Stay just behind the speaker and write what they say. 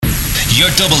Your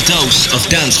double dose of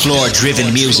dance floor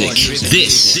driven music.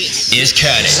 This is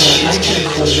Carnage.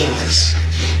 Close your eyes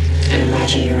and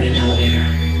imagine you're in an elevator.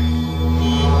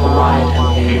 A wide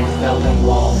elevator with velvet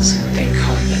walls and thick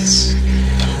carpets.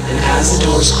 And as the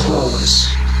doors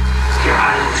close, your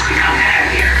eyelids become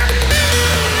heavier.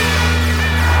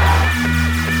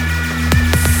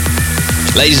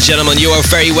 Ladies and gentlemen, you are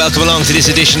very welcome along to this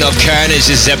edition of Carnage.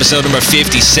 This is episode number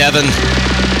 57.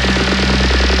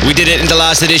 We did it in the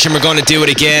last edition, we're going to do it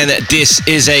again. This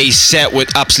is a set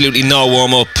with absolutely no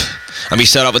warm-up. And we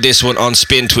start off with this one on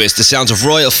Spin Twist. The sounds of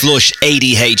Royal Flush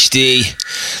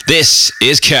ADHD. This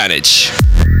is Carnage.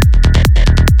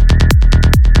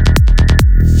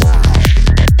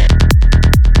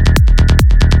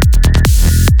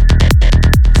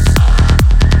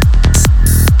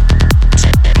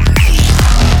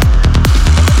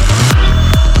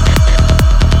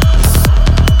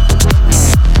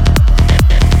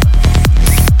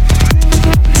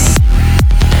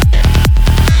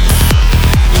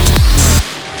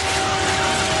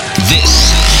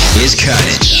 Is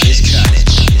Carnage.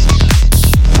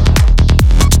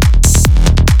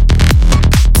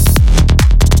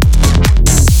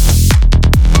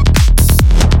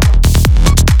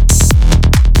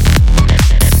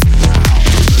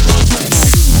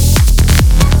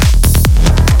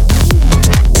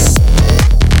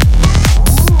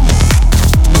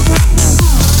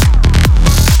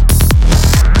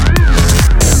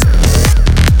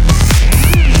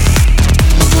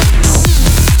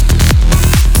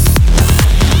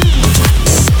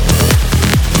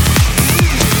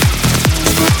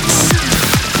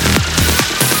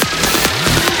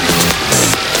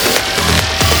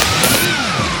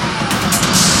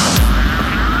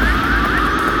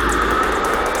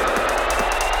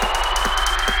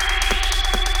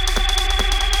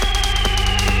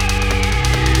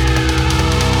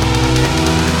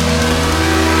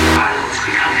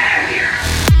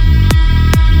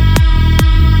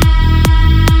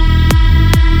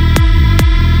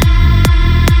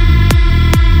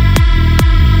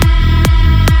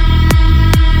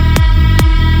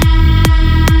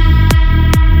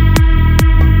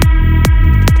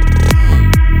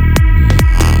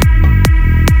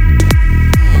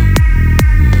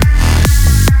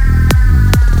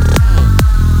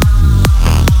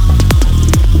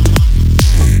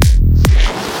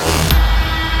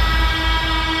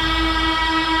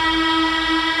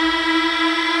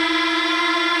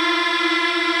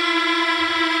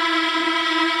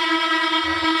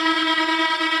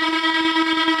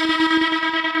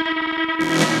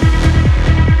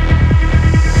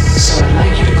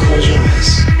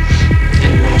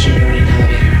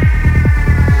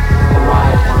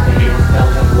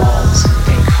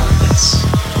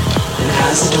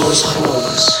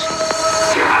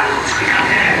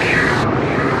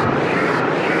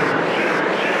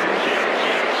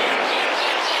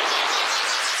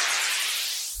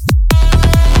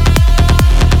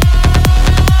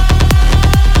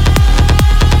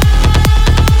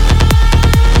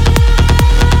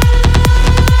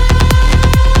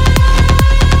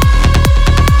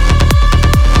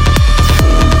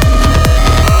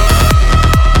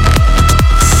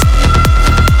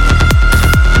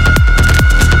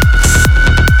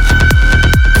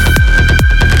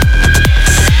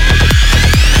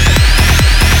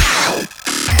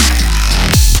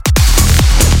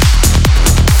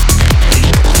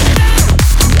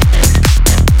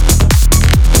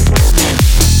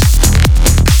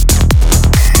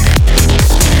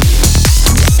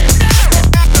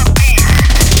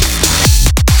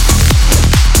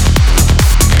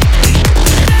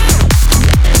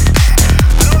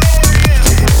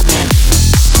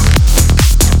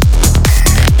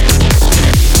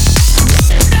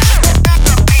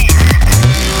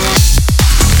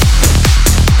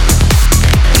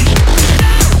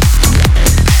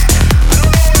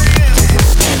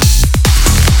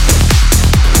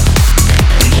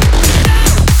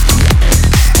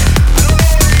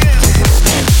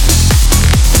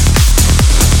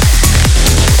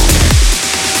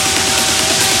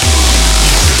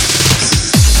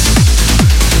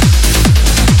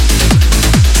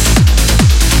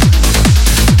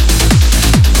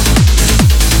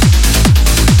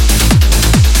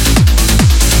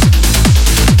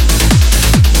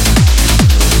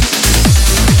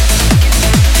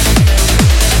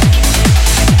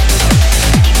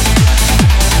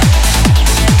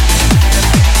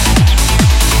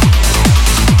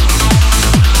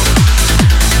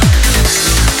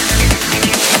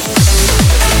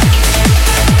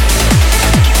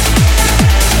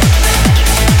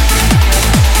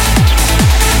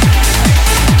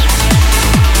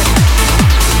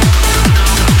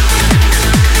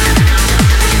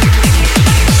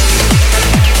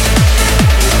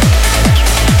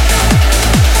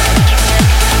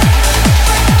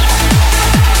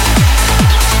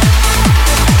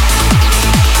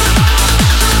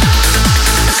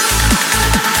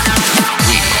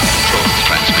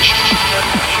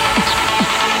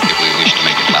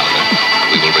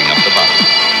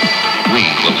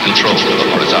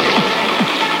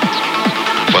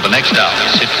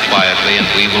 quietly, and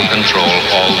we will control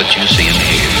all that you see and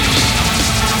hear.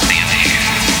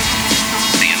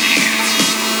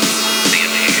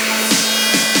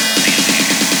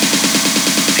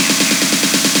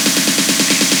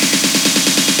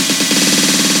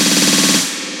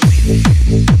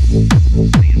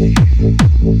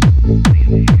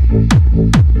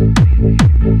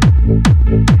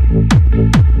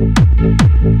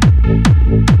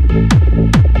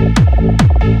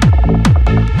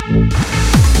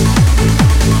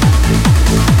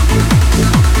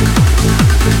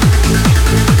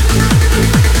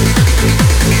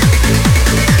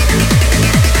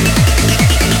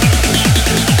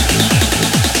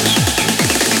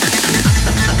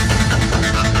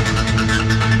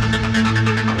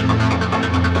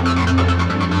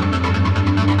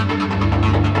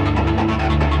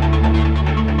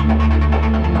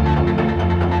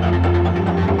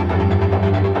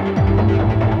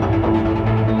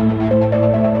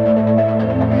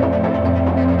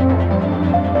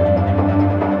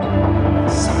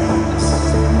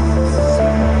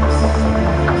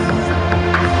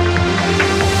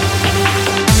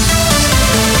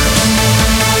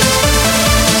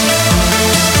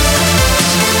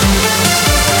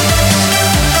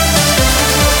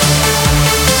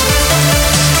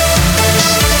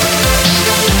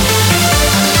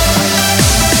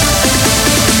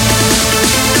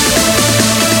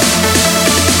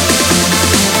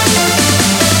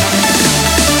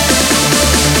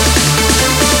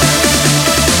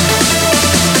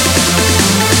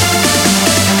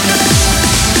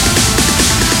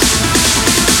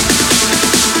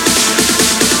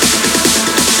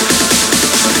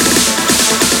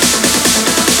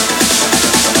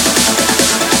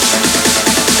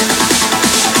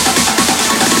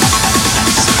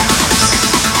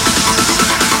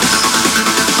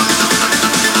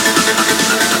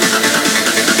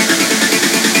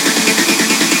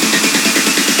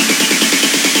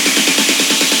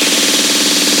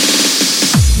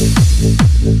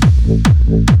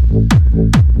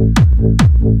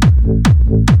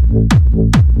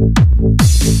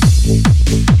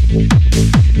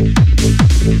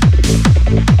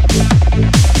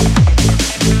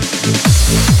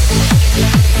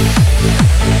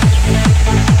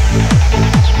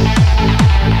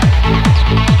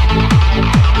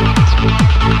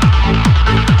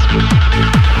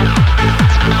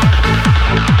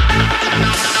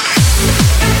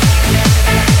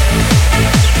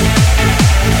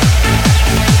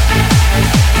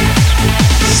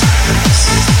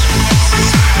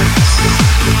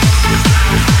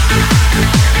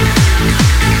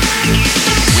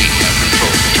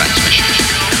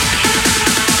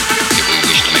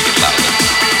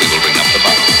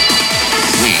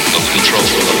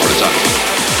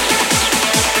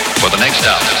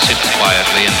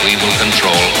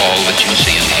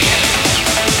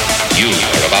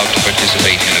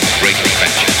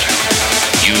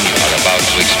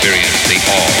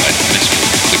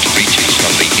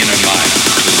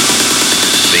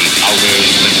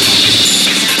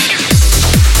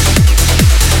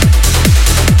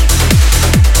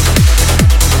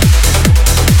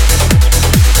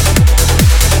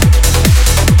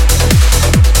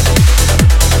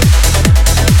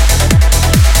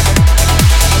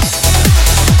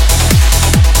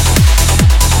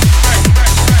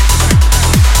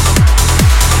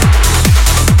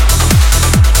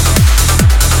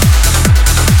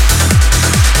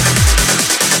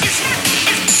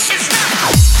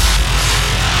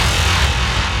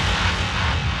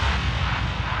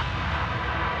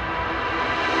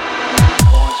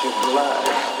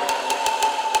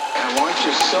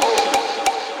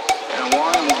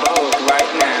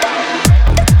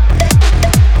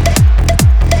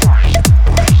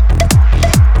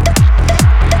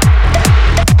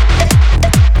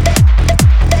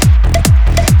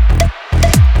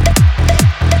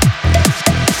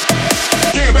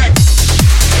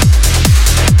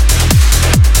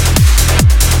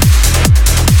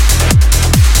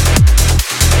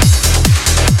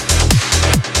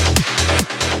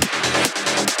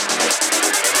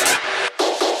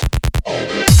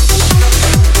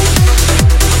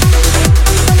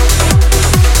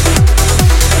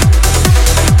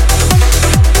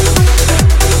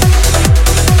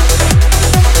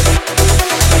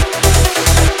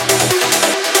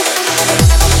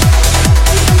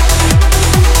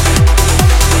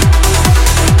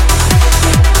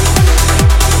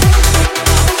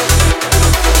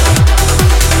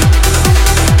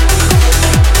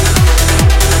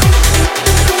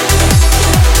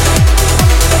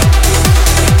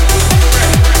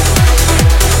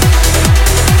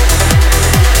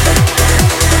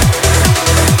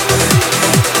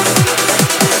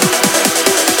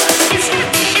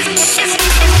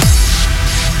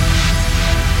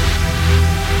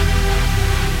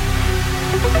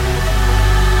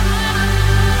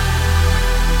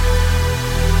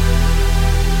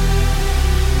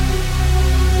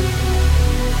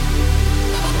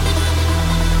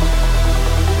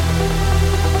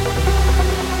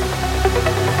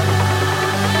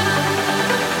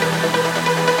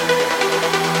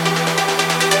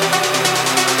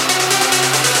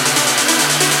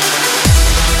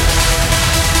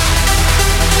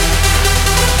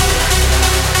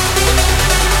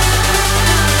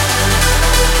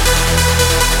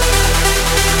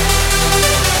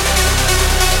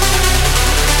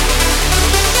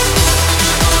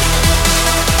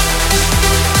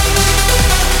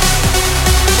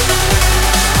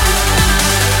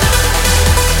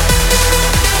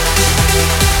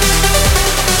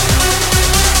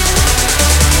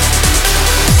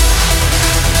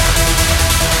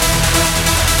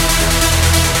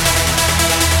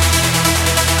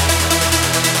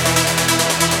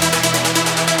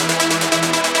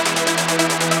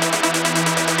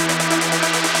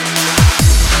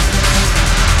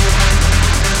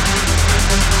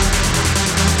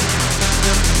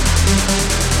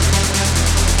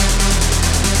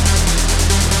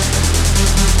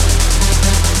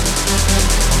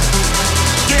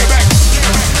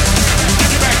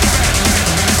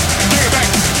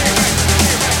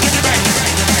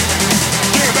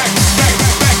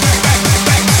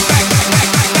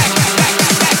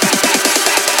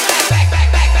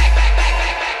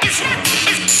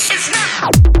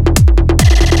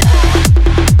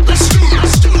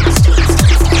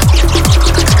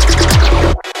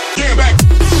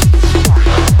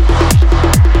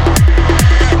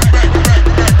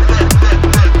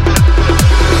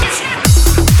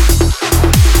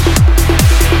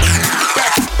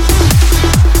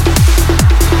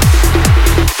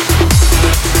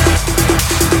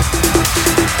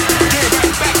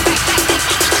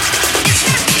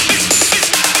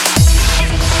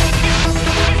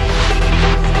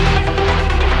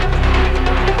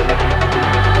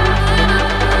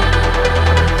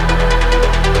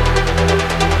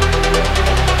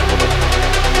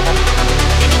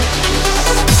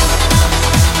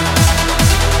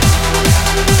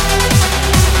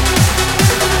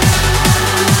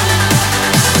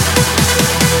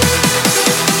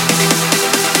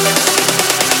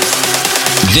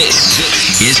 This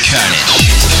is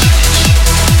Carnage.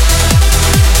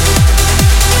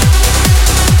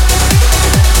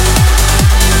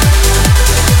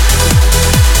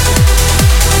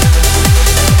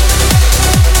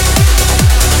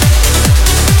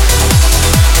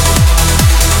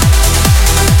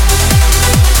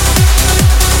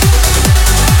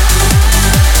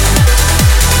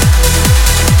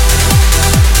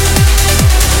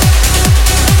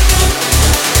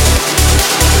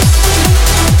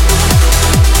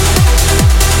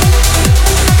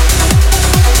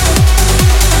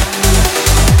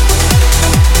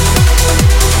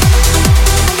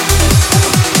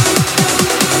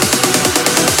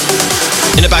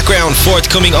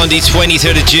 Forthcoming on the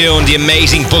 23rd of June, the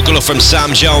amazing Buckle Up from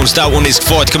Sam Jones. That one is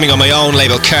forthcoming on my own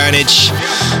label, Carnage.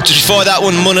 Just before that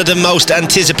one of the most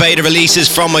anticipated releases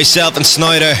from myself and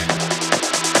Snyder.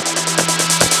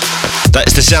 That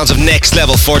is the sounds of Next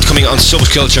Level, forthcoming on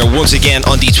Subculture once again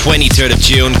on the 23rd of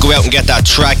June. Go out and get that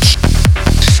track.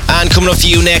 And coming up for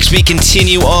you next, we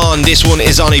continue on. This one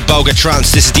is on Iboga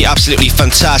Trance. This is the absolutely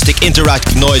fantastic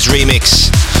Interactive Noise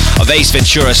remix of Ace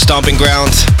Ventura's Stomping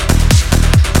Ground.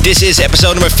 This is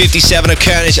episode number 57 of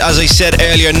Carnage. As I said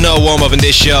earlier, no warm-up in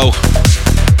this show.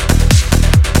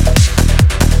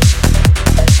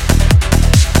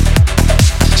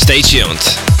 Stay tuned.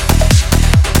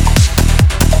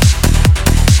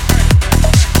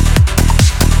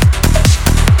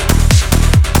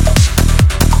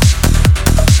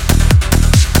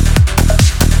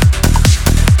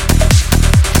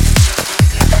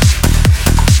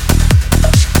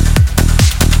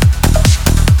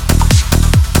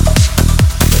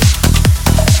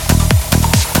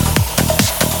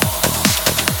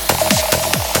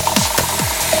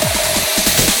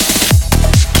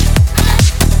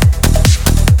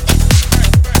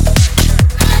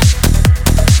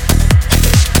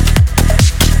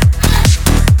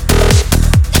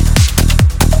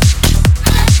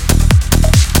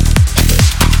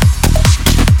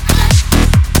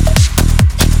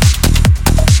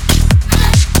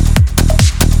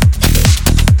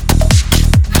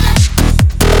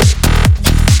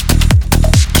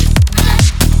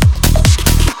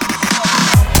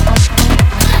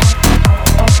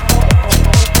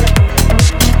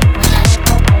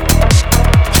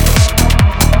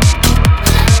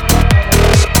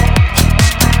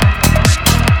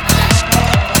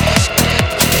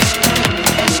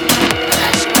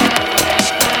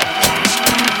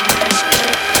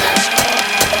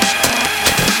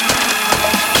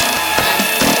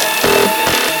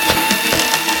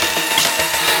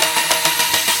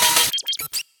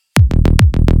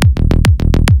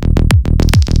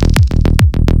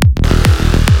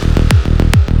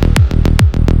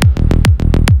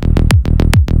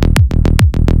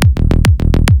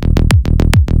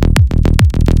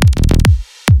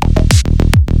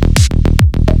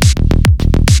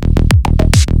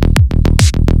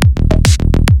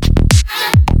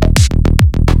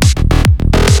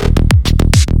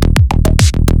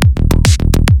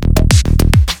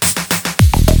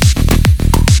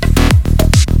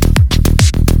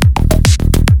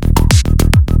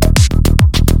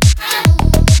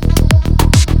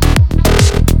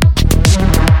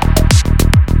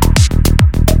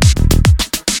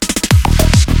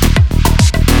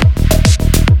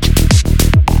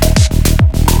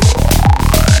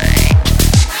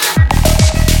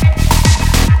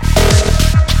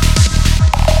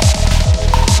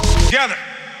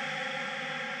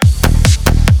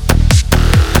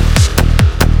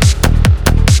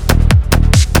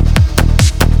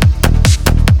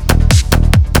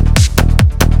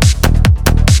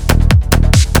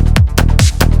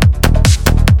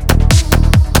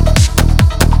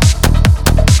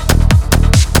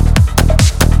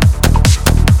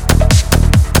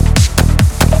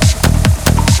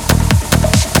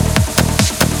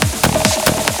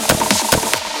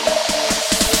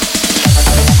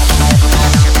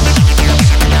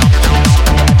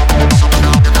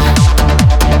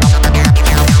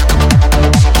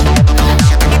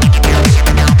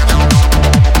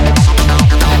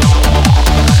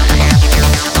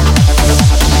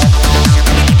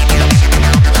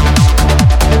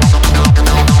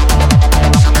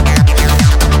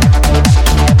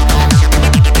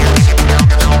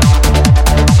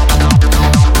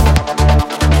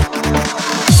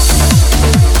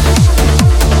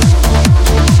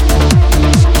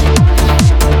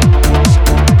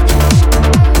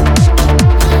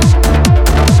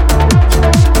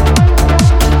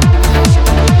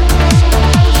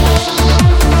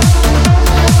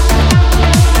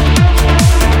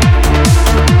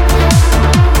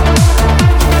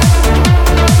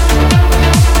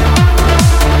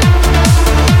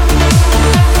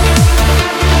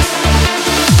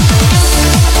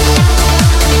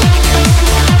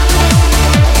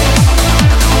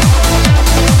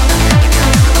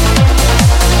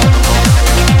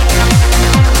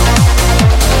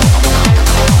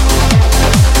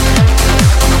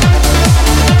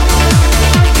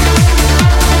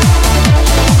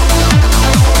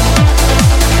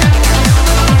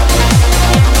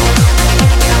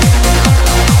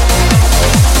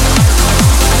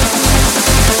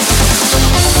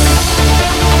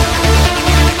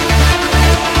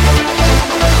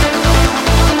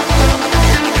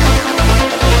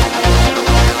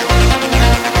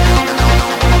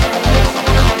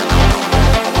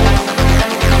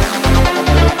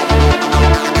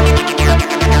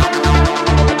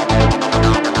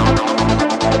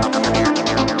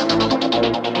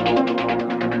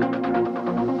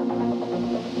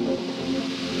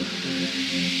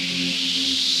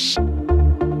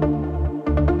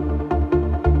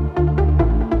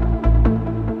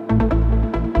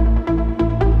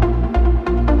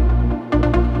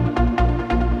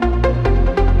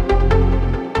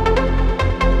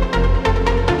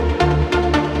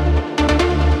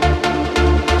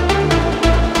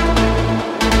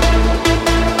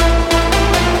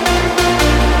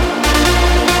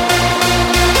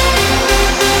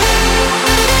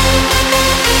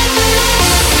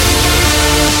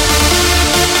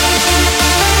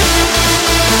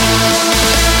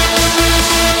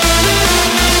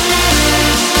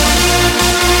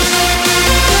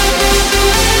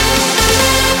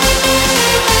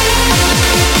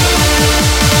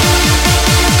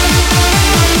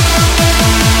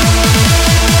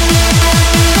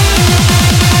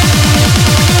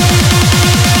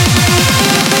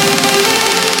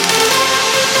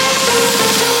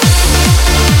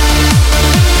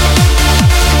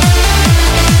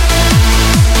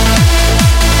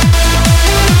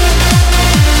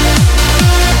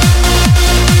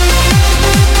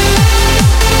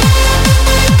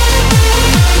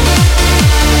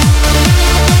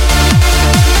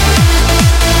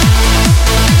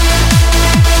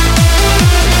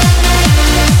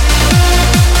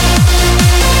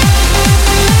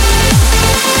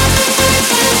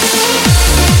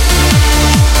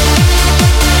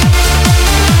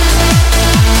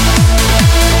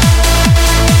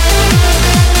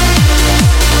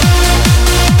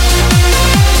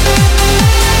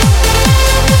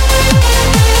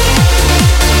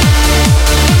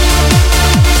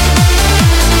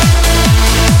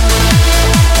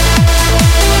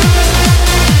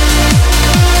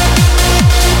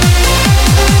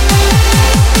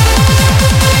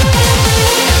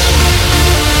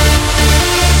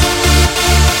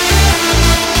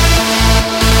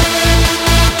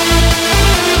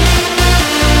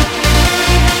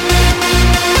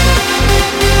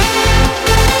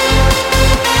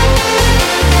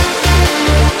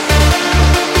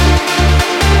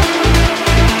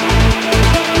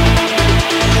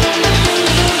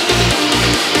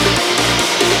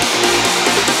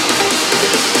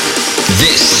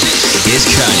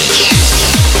 is Carnage.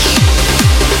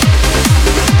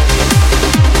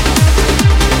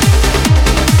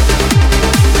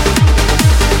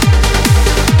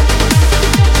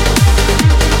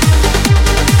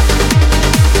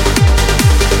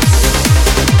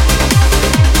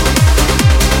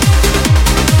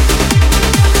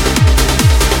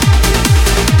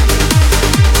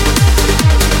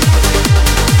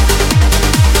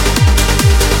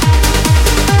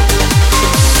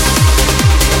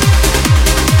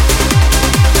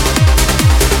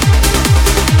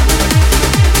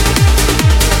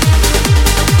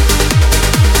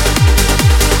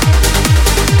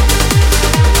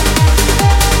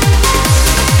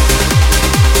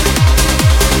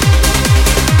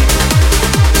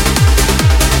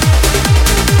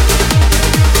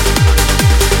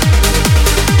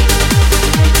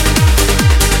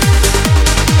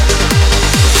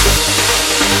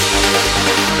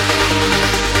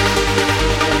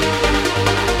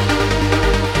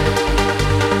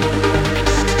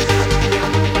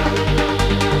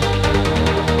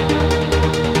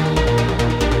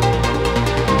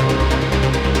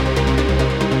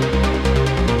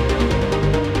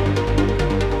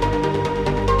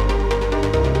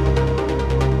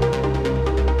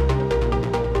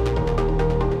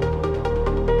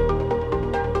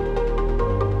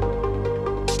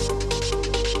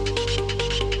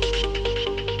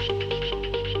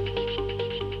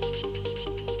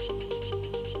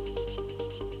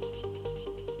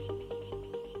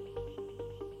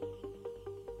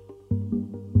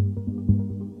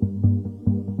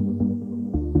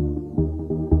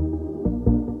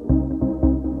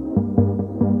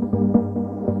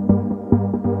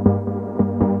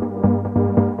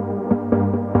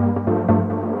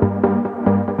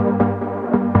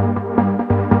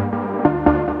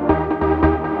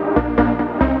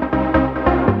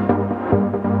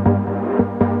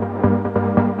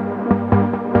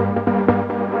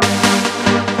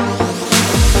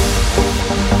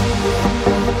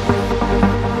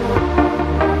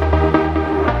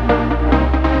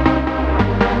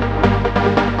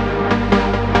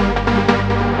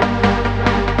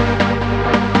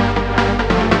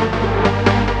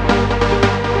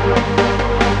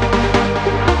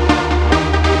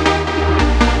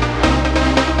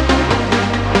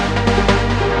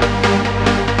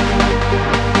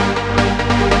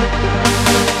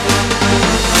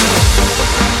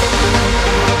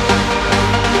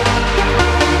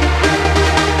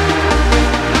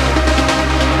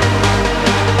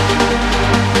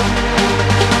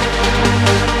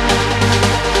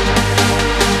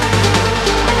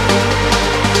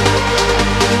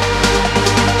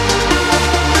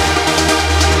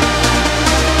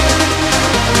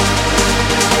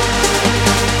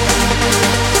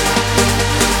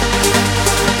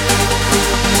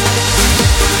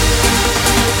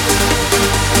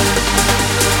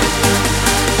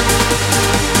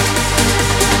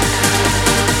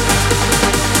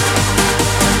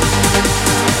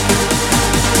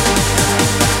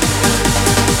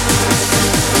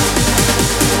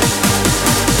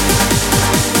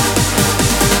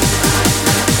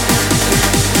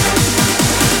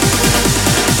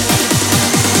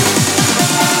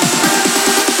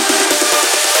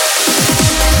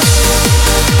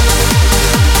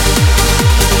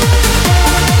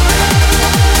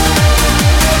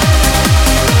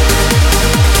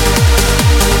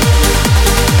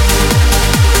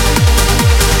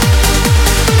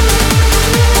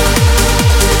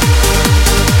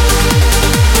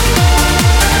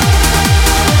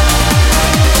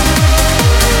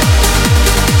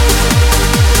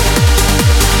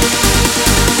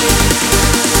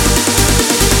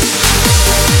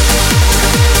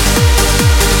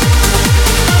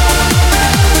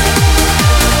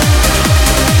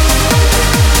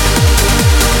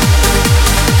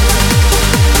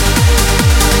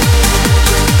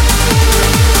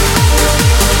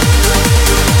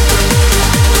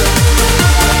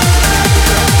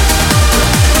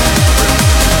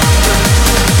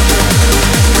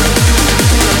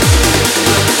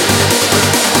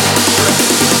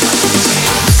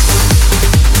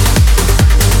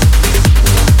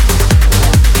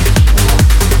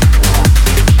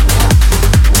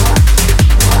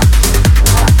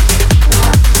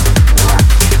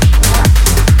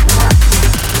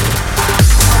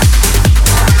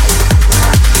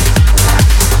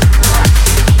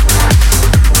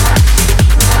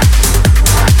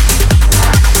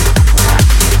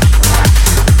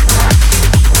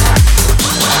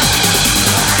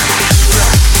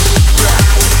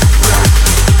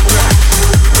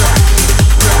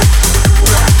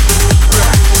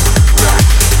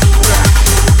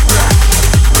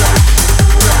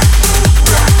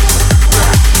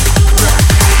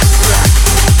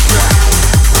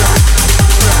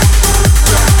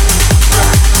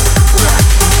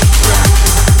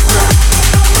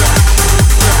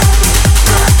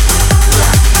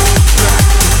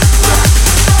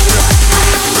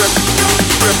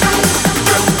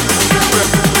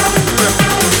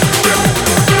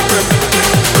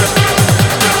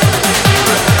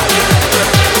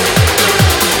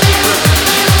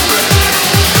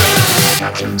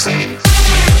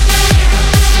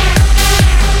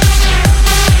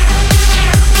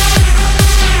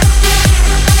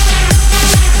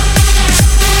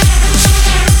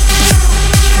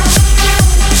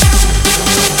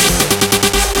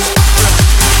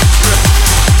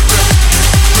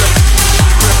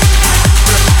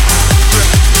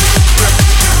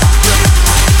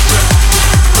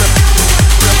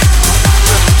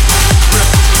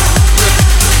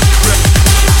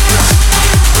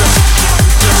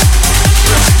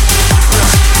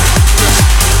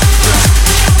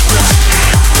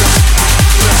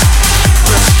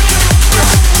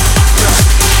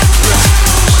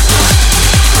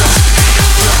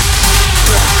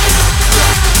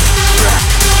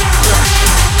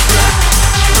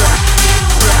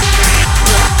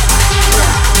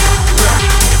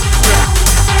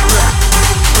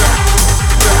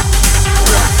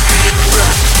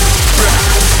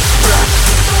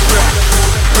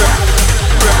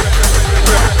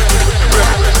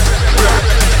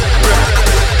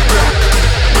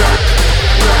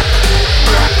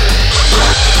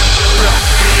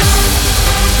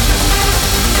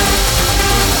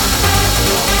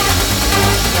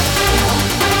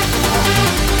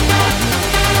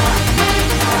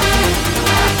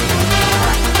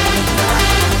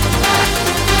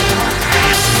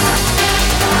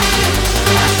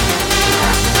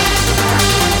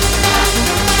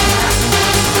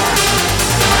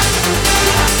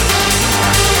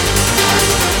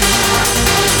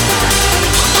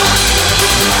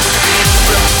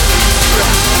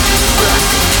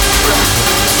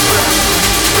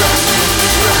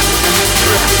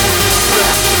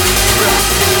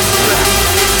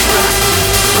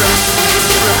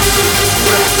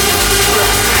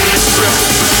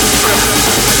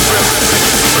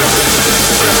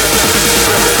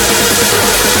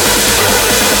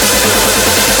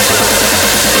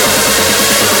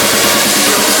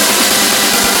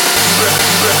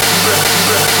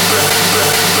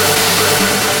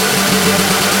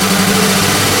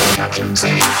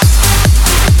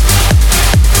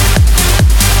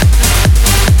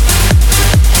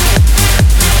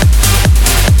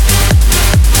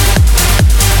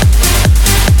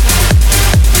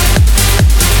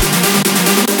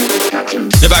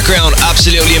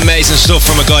 stuff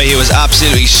from a guy who has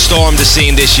absolutely stormed the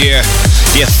scene this year.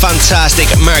 The fantastic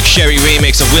Mark Sherry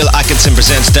remix of Will Atkinson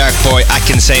presents Dark Boy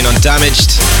Atkinson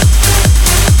Undamaged.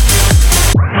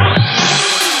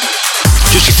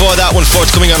 Just before that one,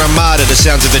 forthcoming on Armada, the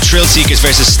sounds of the Thrill Seekers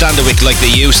versus Standerwick Like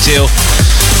They Used To.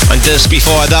 And just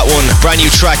before that one, brand new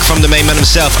track from the main man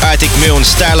himself, Arctic Moon,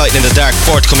 Starlight in the Dark,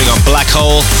 forthcoming on Black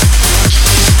Hole.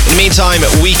 In the meantime,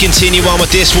 we continue on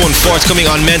with this one, forthcoming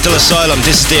on Mental Asylum.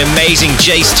 This is the amazing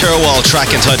Jace Turwall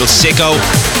track entitled Sicko.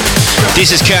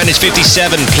 This is Carnage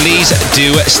 57. Please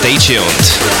do stay tuned.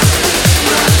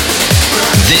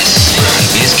 This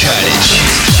is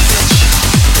Carnage.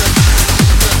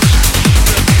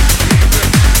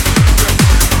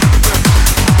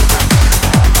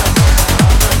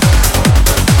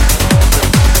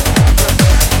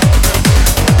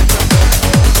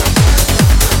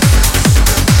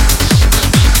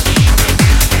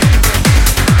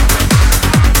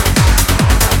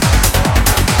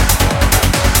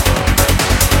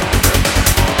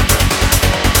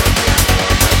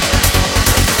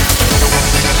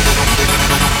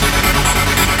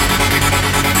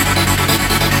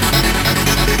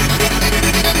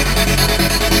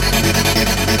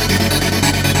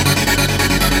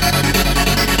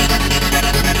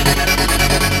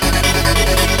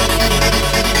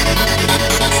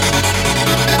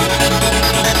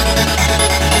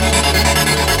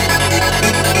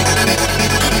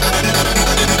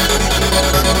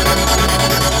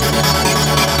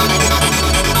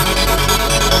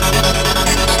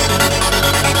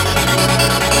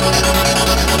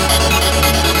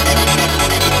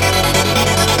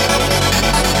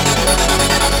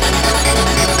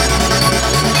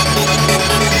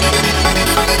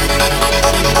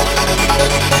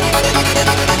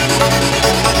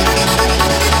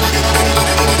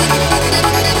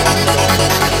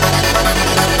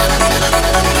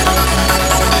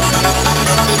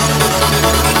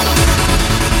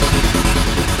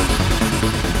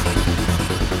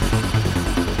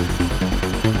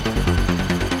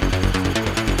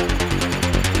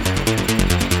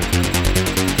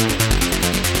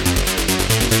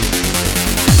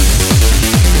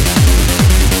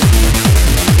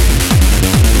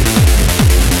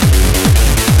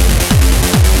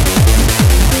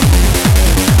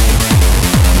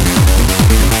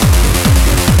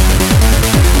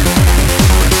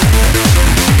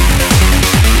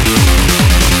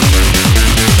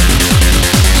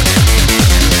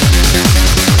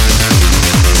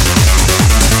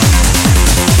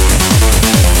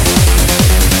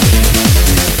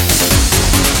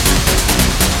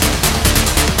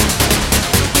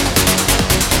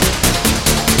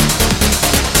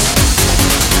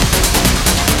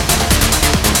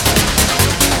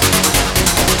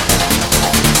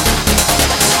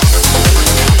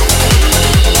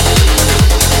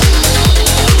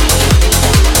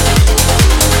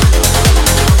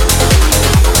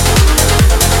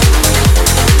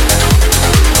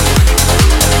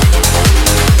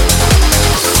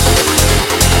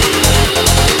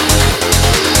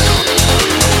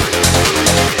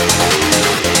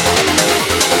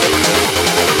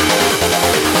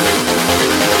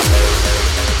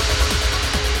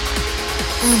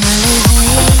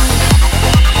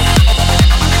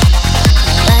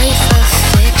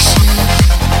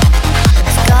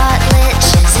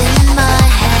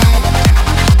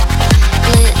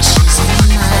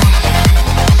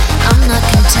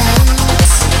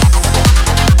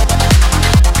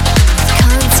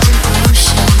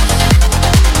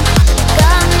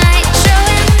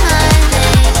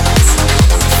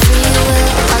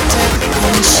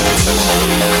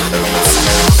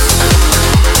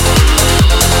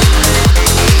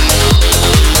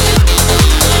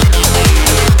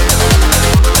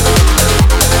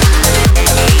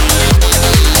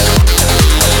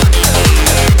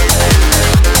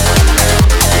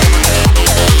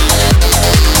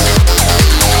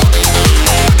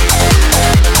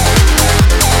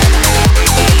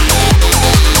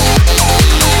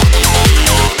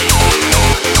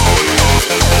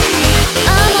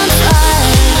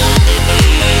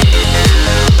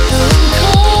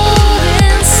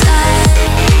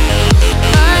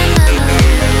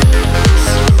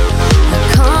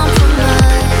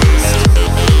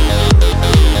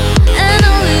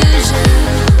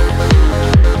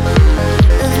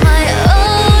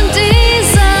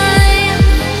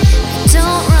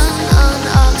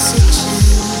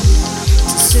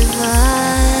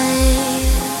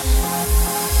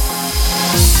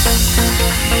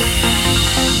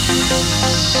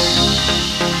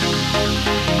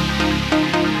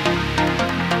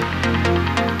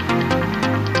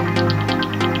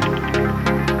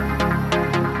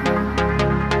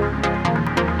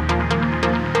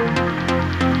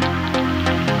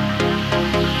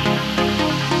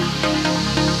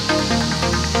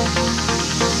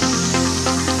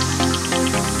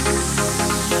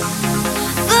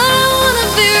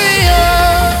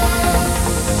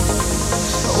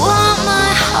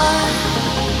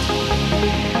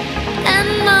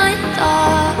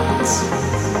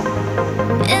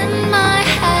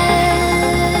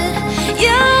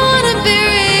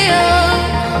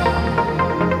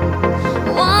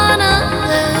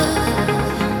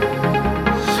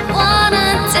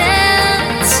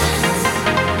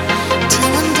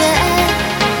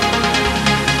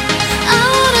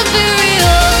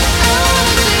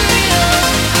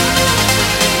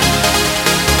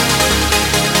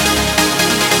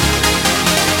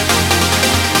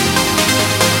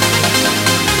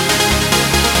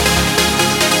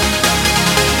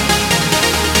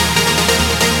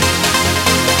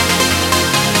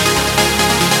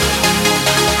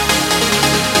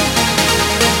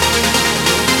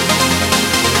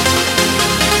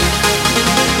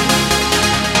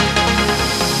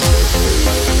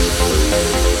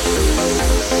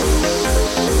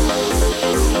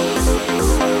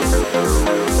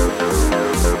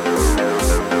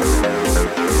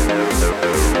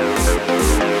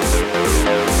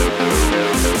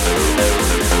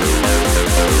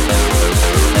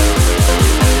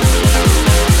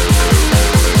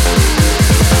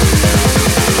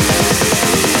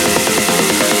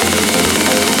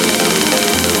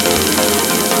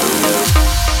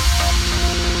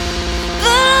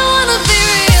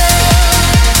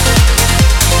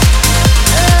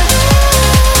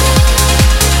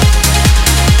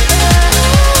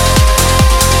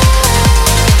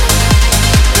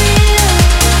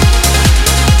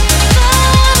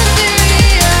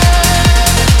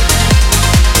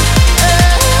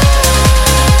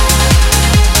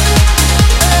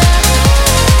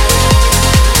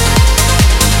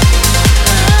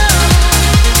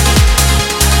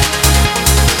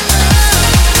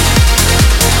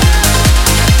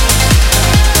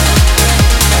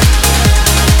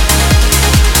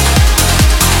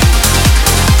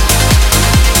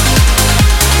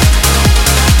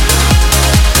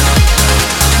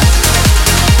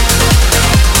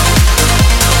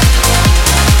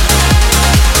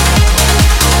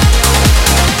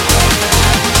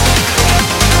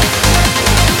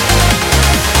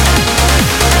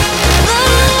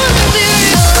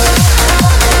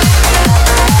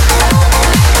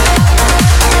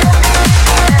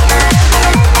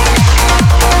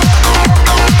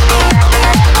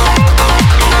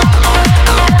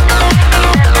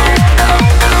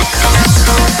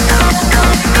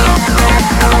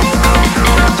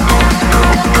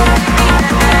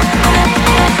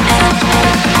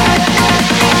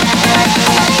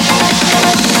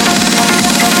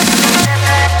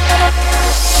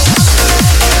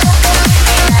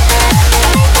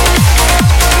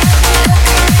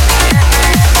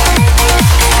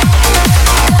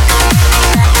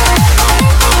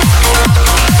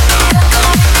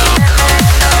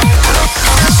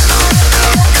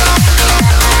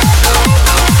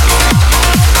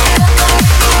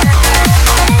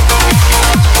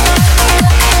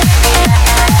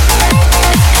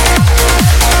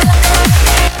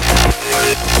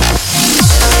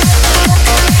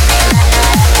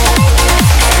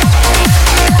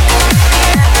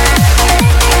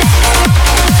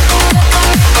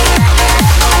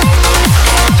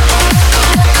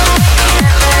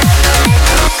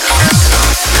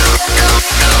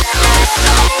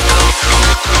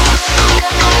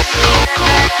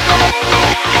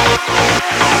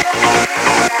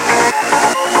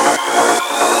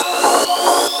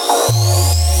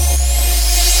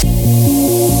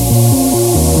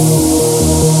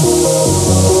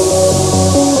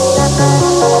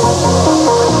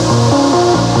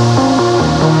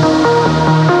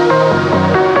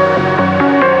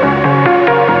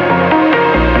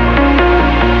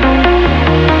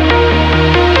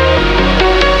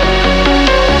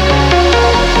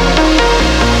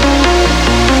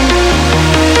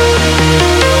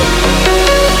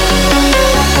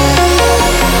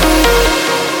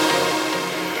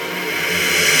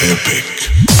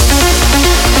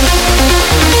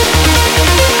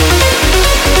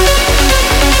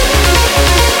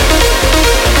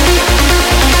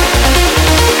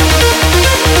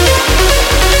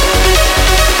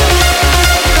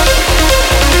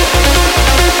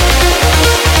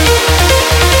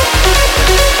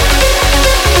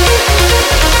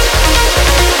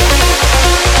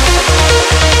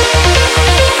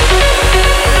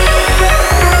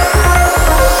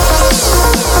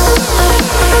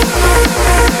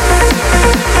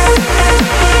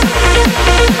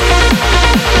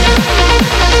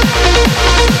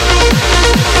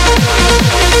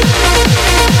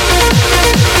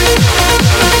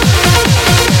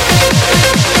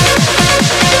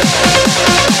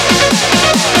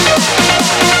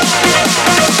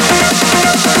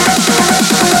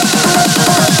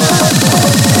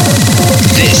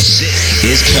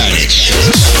 is Carnage.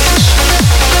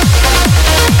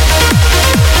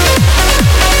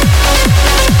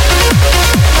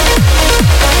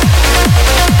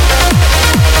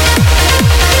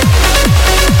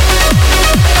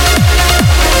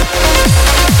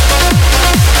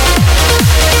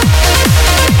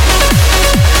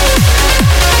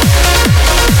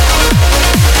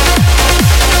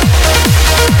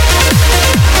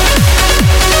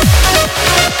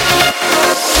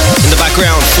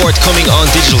 Forthcoming on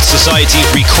Digital Society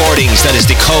Recordings, that is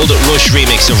the Cold Rush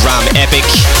remix of Ram Epic.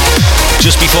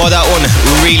 Just before that one,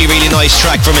 really nice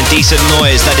track from Indecent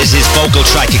Noise, that is his vocal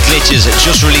track Glitches,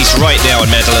 just released right now on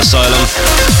Mental Asylum.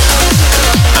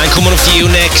 And coming up to you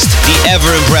next, the ever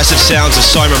impressive sounds of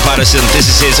Simon Patterson. This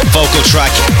is his vocal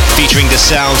track featuring the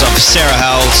sounds of Sarah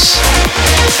Howells.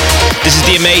 This is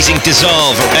the amazing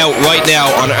Dissolve, out right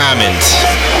now on Armand.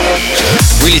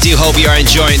 Really do hope you are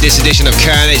enjoying this edition of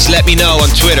Carnage. Let me know on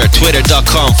Twitter,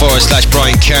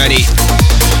 twitter.com/Brian Kearney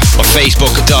or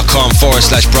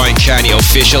facebook.com/Brian Kearney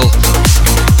official.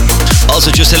 Also,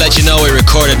 just to let you know, I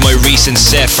recorded my recent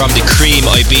set from the Cream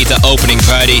Ibiza opening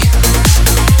party.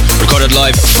 Recorded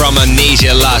live from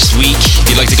Amnesia last week. If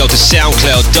you'd like to go to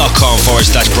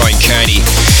soundcloud.com/Brian Kearney,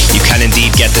 you can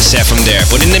indeed get the set from there.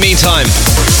 But in the meantime,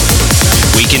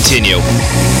 we continue.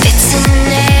 Bits and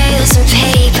nails and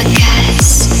paper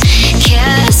cuts,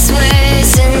 careless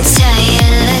words and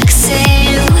tired looks,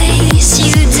 it weighs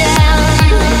you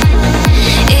down,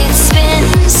 it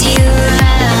spins you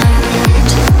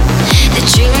round. The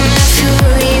dream of who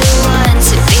you want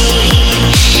to be,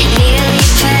 nearly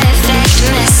perfect,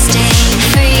 mistake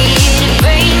free, it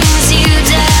brings you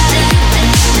down,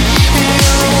 and the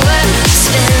world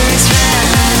spins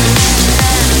round.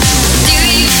 Do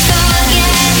you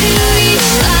forget who you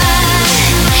are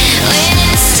when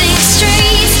instincts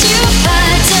trace you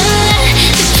apart?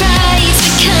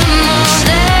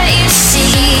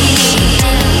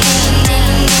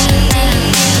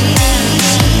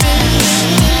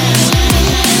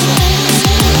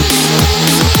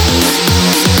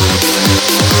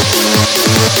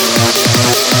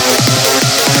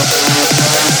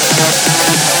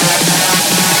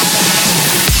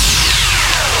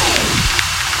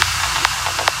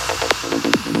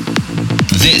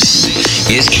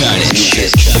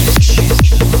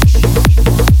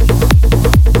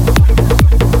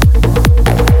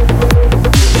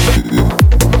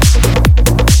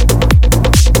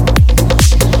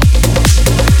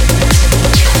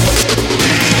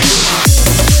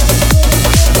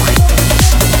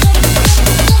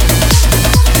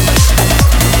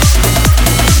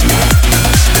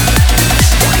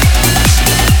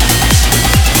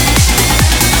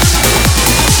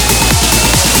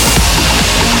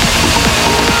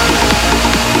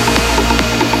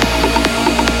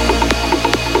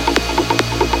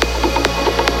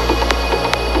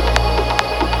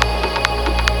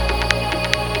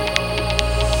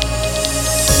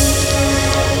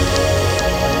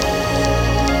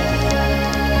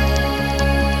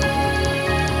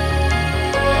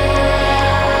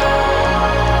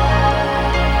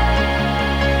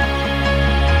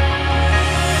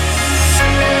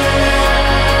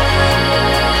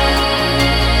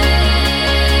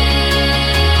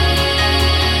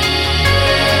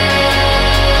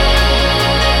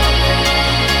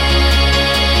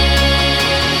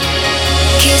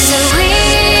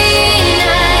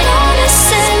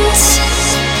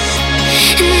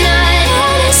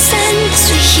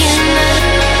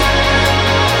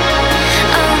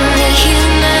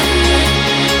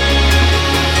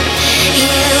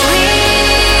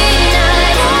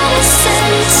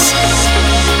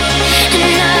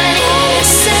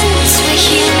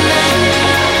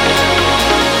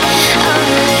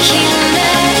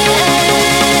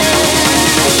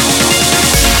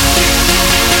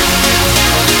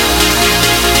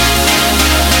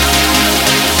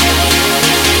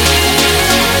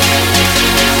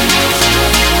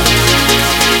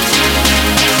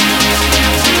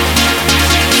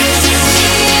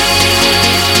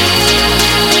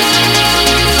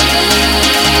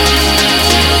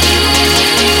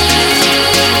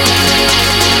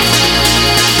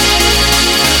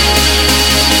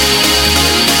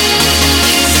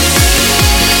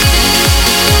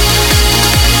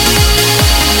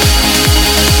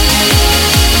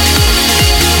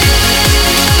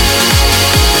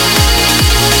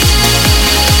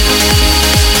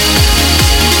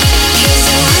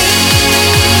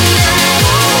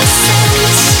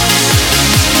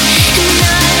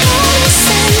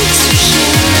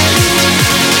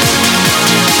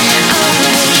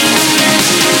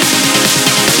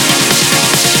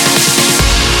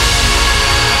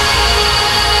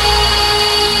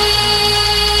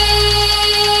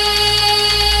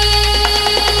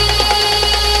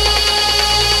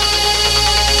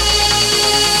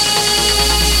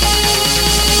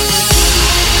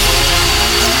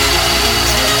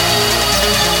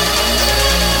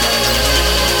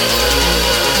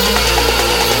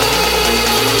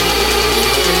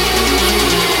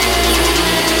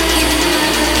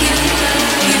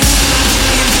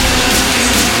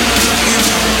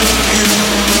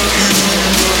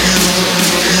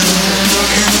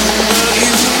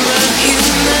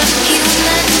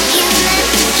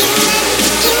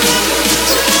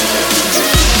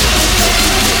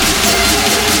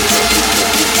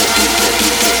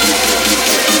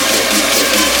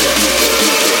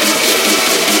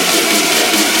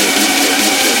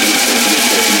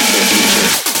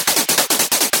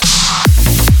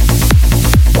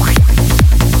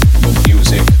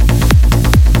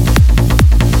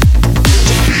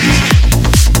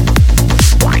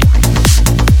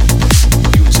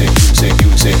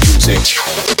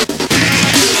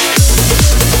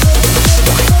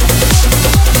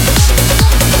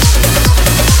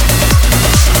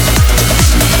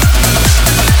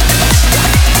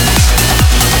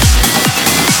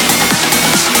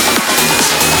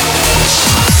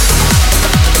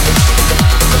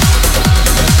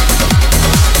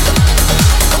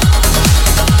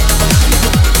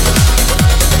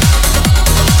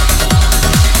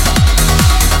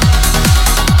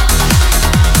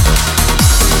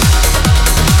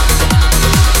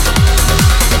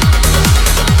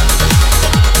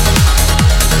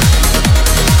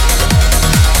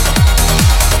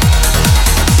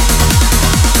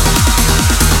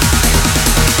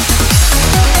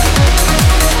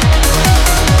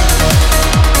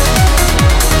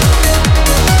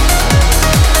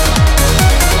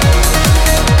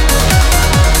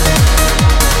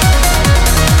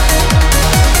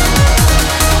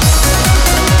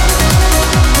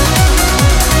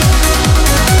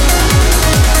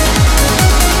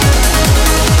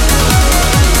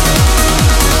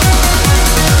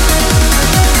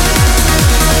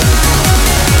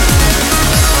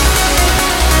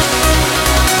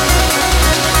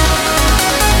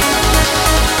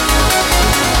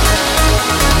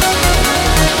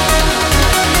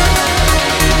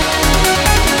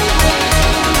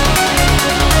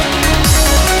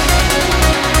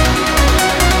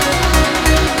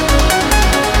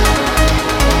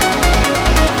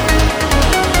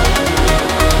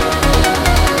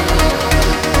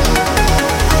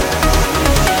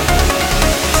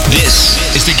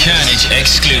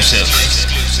 Exclusive.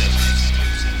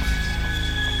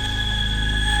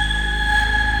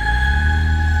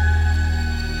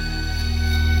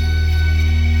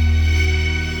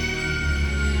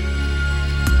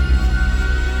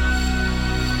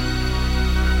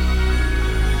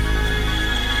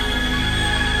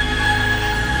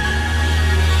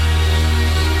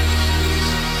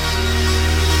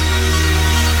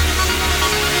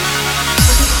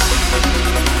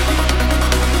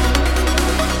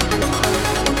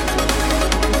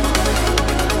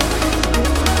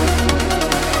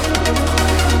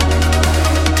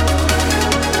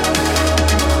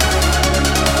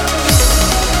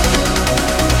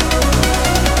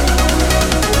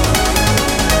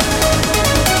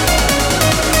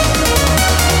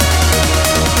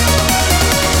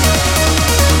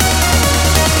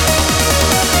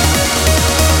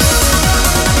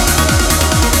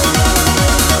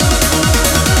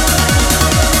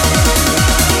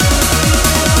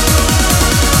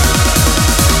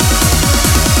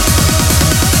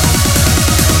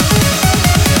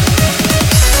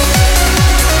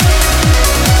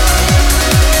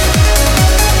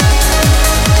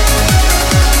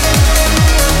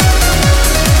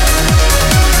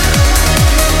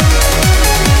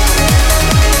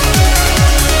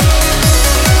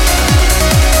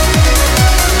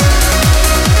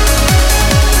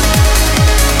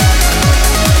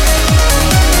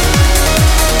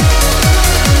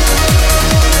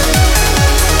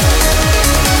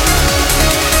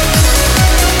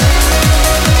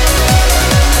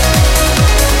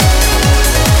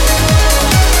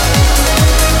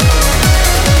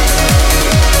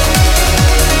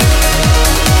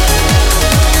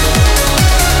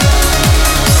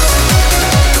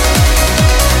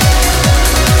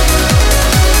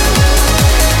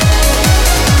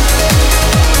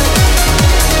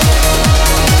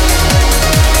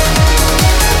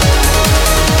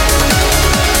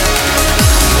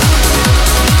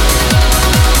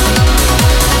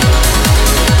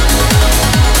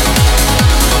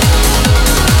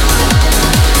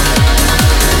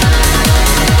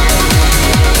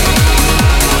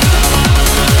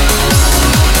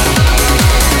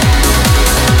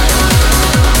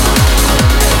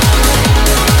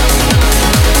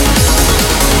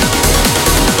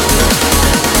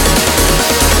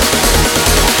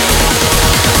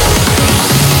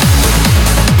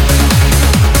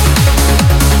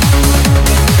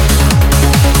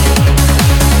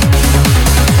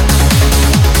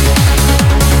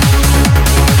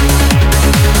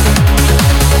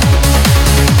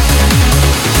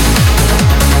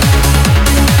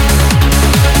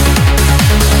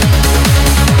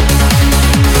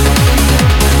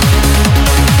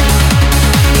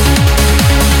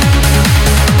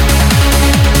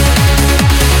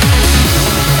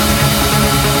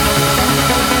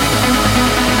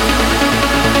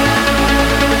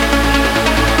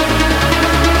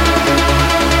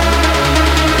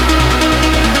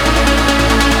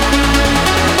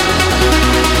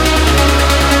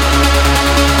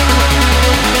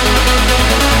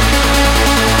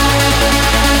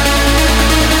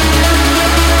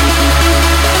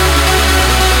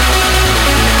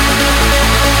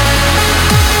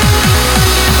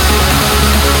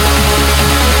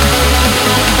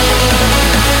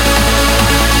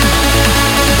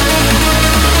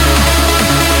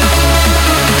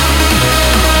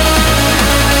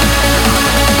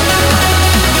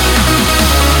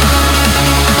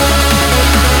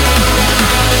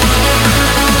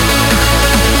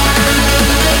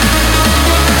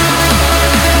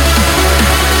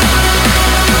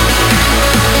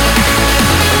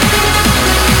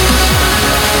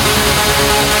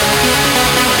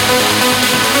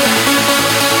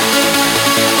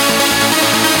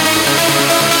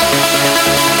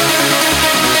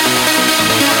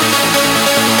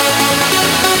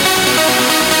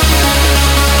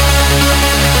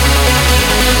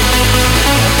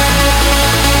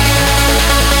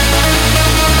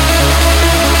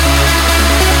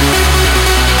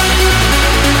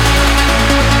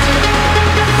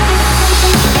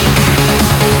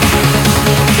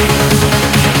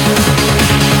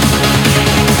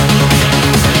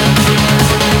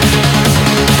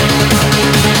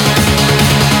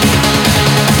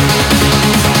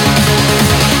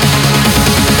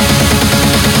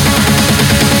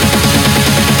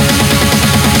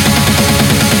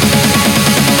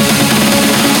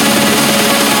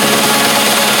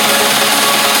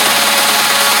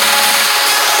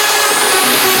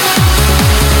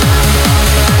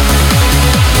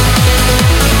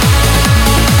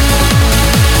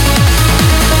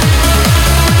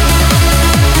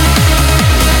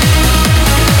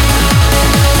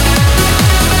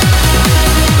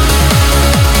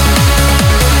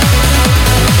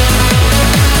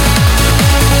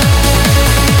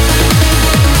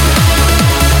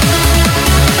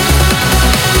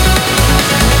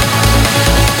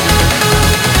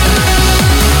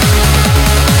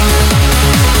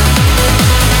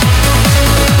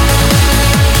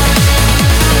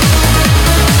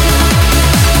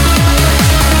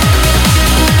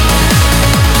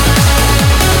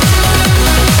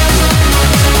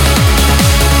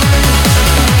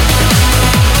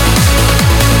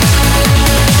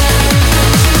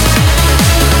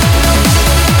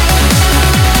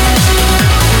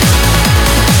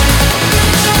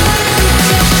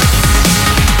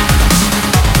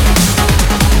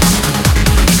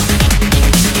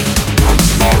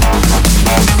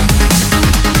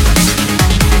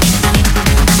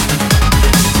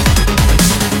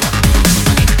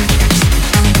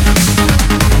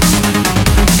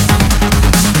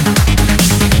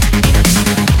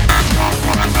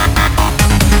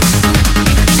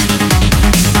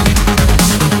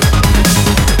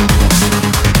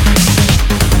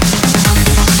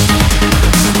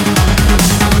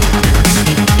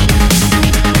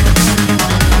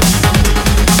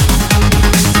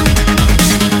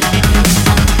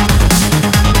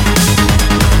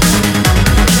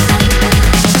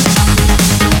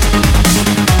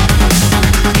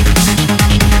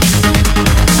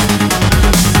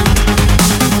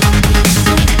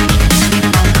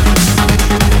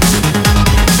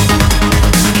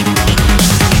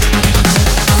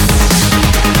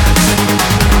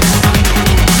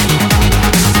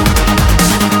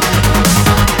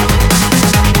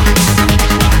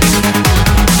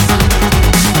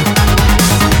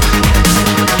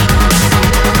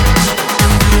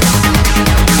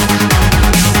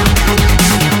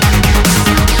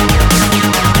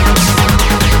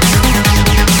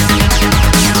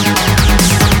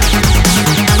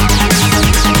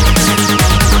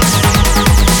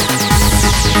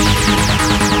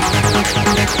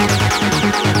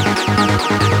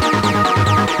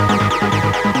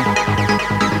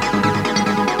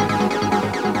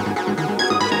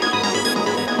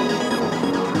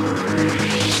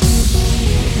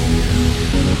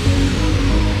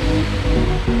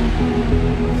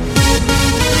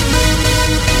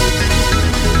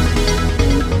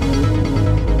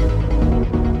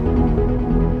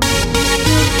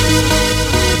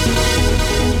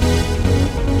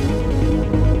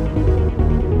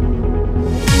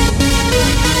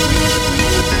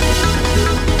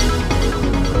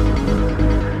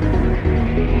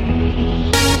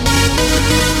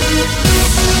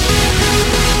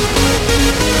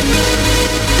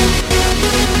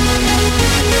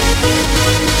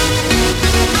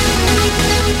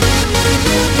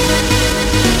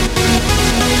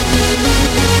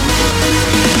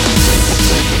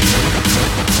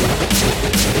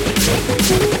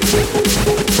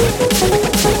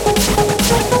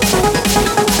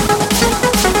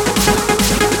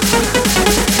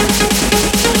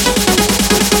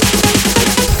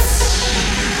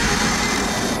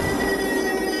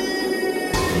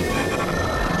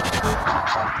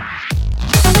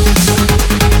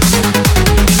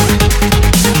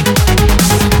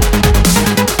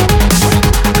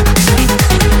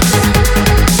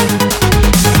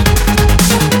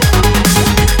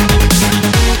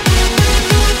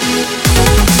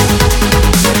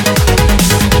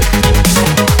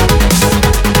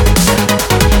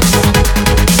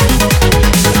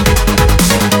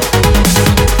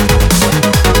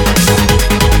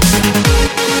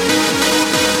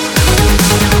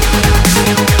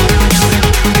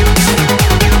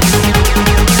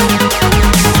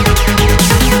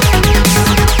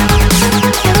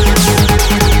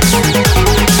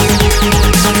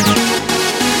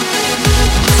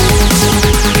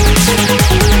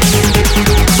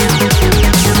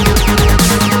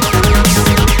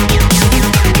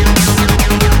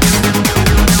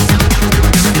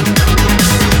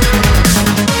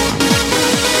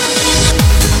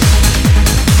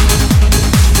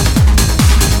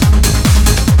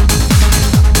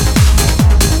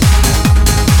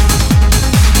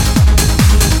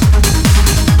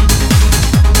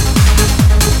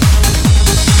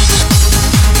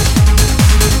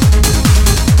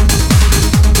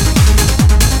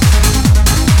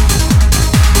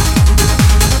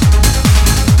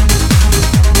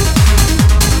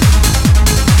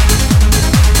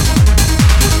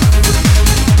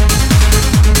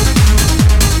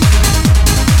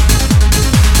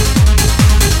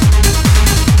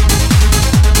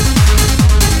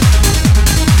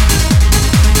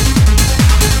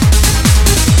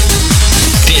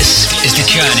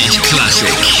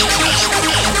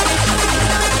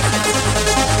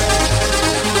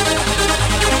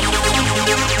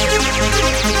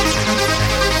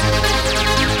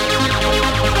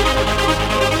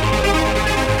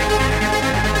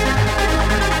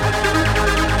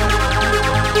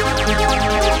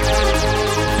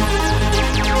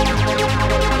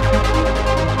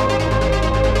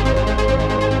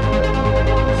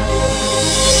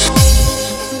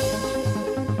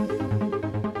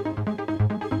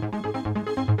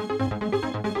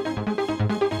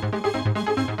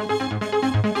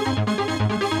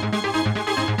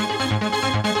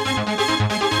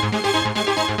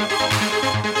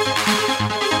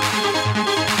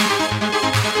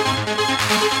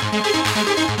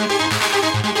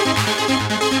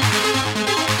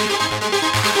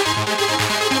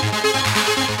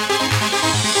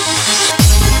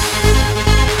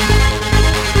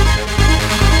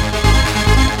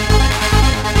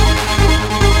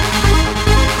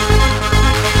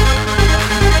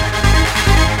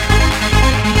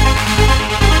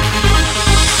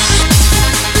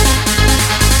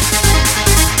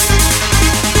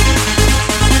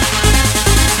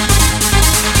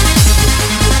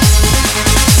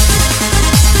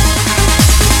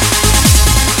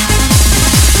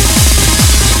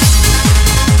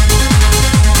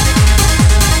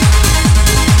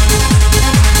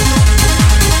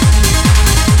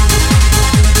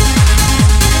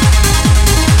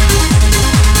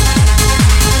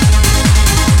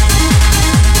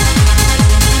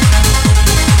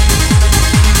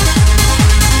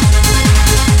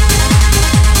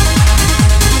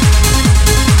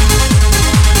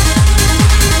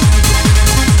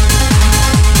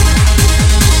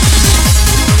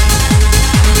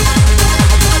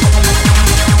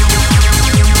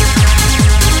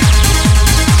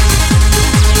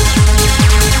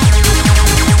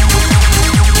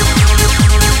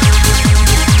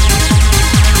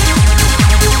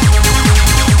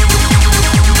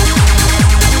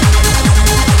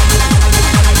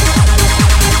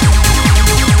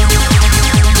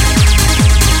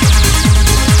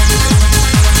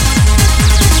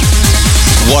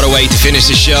 What a way to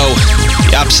finish the show.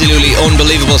 The absolutely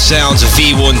unbelievable sounds of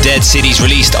V1 Dead Cities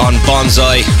released on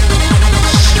Bonsai.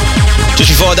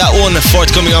 Just before that one,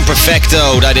 forthcoming on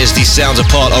Perfecto, that is the sounds of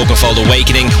Paul Oakenfold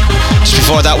Awakening. Just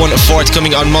before that one,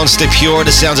 forthcoming on Monster Pure,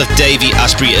 the sounds of Davey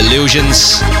Asprey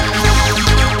Illusions.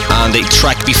 And the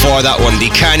track before that one, the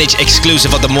Carnage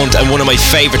exclusive of the month and one of my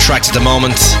favourite tracks at the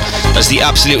moment. That's the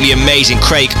absolutely amazing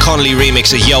Craig Connolly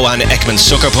remix of Johan Ekman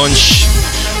Sucker Punch.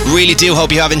 Really do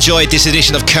hope you have enjoyed this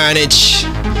edition of Carnage.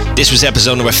 This was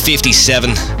episode number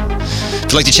 57. If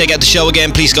you'd like to check out the show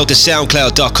again, please go to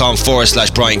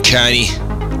soundcloud.com/Brian Carney.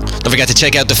 Don't forget to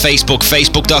check out the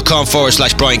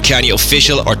facebook.com/Brian Carney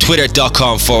official or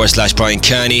twitter.com/Brian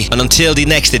Carney. And until the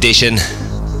next edition,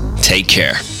 take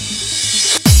care.